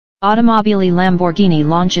Automobili Lamborghini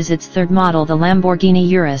launches its third model, the Lamborghini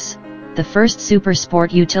Urus, the first super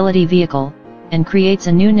sport utility vehicle, and creates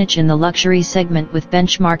a new niche in the luxury segment with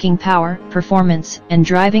benchmarking power, performance, and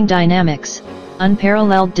driving dynamics,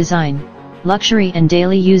 unparalleled design, luxury and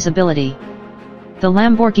daily usability. The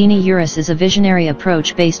Lamborghini Urus is a visionary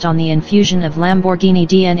approach based on the infusion of Lamborghini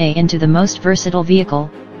DNA into the most versatile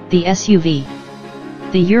vehicle, the SUV.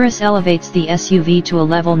 The Urus elevates the SUV to a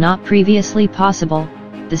level not previously possible,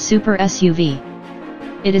 the super SUV.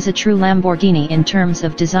 It is a true Lamborghini in terms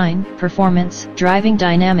of design, performance, driving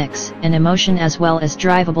dynamics, and emotion, as well as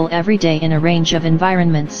drivable every day in a range of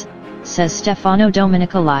environments, says Stefano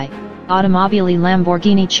Domenicali, Automobili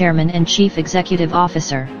Lamborghini Chairman and Chief Executive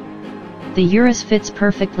Officer. The Urus fits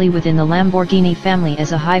perfectly within the Lamborghini family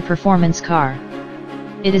as a high-performance car.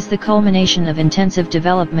 It is the culmination of intensive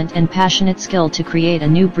development and passionate skill to create a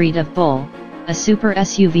new breed of bull, a super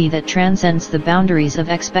SUV that transcends the boundaries of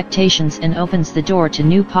expectations and opens the door to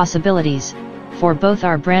new possibilities, for both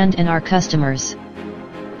our brand and our customers.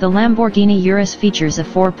 The Lamborghini Urus features a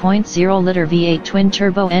 4.0-liter V8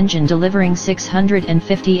 twin-turbo engine delivering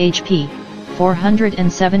 650 HP,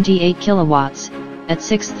 478 kilowatts, at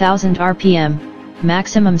 6,000 RPM,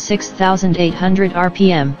 maximum 6,800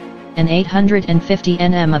 RPM, and 850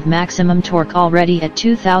 Nm of maximum torque already at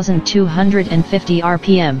 2,250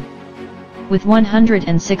 RPM. With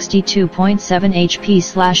 162.7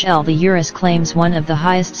 HP/L, the Urus claims one of the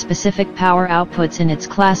highest specific power outputs in its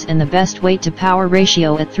class and the best weight-to-power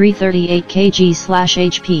ratio at 338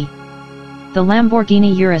 kg/HP. The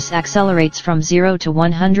Lamborghini Urus accelerates from 0 to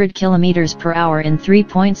 100 km/h in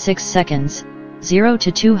 3.6 seconds, 0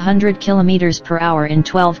 to 200 km/h in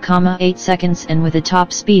 12.8 seconds, and with a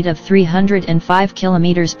top speed of 305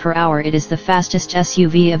 km/h it is the fastest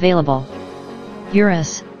SUV available.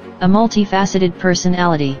 Urus, a multifaceted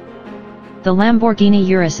personality. The Lamborghini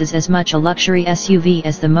Urus is as much a luxury SUV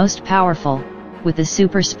as the most powerful, with the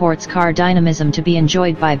super sports car dynamism to be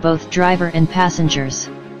enjoyed by both driver and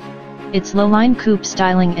passengers. Its low-line coupe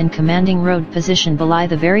styling and commanding road position belie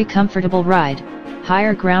the very comfortable ride,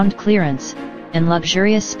 higher ground clearance, and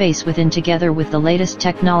luxurious space within, together with the latest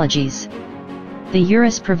technologies. The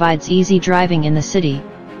Urus provides easy driving in the city,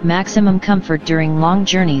 maximum comfort during long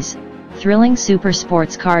journeys, thrilling super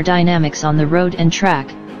sports car dynamics on the road and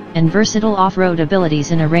track, and versatile off-road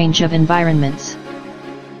abilities in a range of environments.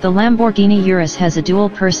 The Lamborghini Urus has a dual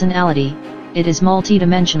personality. It is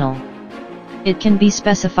multi-dimensional. It can be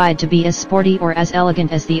specified to be as sporty or as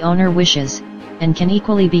elegant as the owner wishes, and can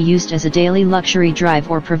equally be used as a daily luxury drive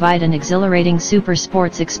or provide an exhilarating super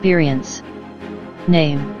sports experience.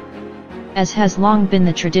 Name. As has long been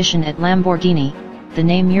the tradition at Lamborghini, the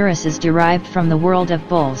name Urus is derived from the world of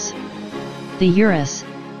bulls. The Urus,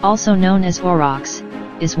 also known as aurochs,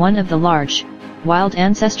 is one of the large, wild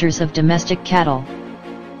ancestors of domestic cattle.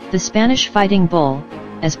 The Spanish fighting bull,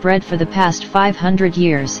 as bred for the past 500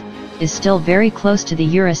 years, is still very close to the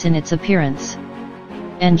Urus in its appearance.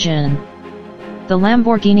 Engine. The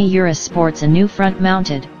Lamborghini Urus sports a new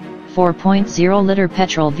front-mounted, 4.0-liter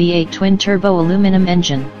petrol V8 twin-turbo aluminum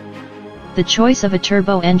engine. The choice of a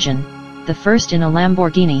turbo engine, the first in a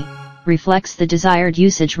Lamborghini, reflects the desired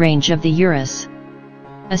usage range of the Urus.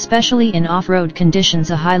 Especially in off-road conditions,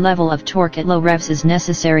 a high level of torque at low revs is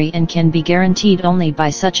necessary and can be guaranteed only by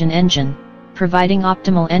such an engine, providing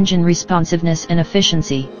optimal engine responsiveness and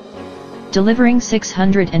efficiency. Delivering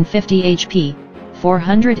 650 HP,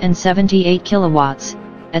 478 kilowatts,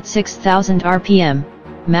 at 6,000 RPM,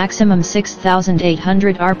 maximum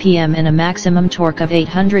 6,800 RPM, and a maximum torque of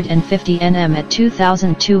 850 Nm at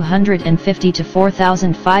 2,250 to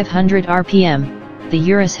 4,500 RPM, the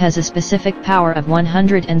Urus has a specific power of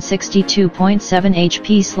 162.7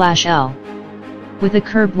 HP/L. With a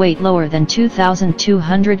curb weight lower than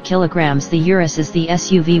 2,200 kg, the Urus is the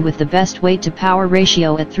SUV with the best weight-to-power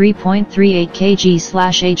ratio at 3.38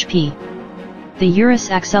 kg/HP. The Urus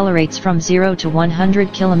accelerates from 0 to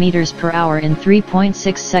 100 km/h in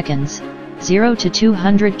 3.6 seconds, 0 to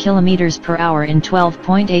 200 km/h in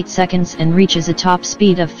 12.8 seconds, and reaches a top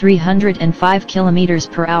speed of 305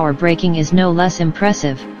 km/h. Braking is no less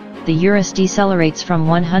impressive. The Urus decelerates from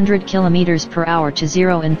 100 km/h to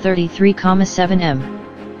 0 in 33.7 m.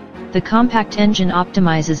 The compact engine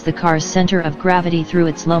optimizes the car's center of gravity through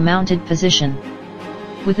its low-mounted position.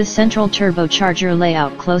 With a central turbocharger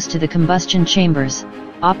layout close to the combustion chambers,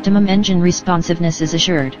 optimum engine responsiveness is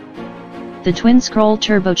assured. The twin-scroll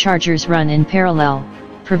turbochargers run in parallel,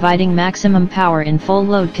 providing maximum power in full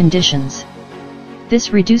load conditions.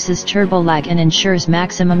 This reduces turbo lag and ensures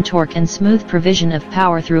maximum torque and smooth provision of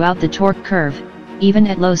power throughout the torque curve, even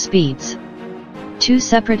at low speeds. Two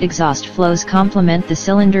separate exhaust flows complement the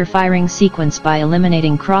cylinder firing sequence by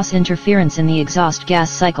eliminating cross-interference in the exhaust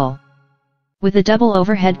gas cycle. With a double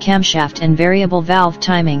overhead camshaft and variable valve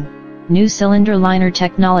timing, new cylinder liner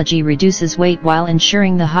technology reduces weight while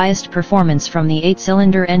ensuring the highest performance from the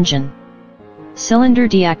 8-cylinder engine. Cylinder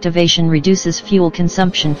deactivation reduces fuel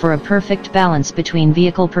consumption for a perfect balance between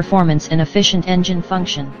vehicle performance and efficient engine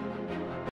function.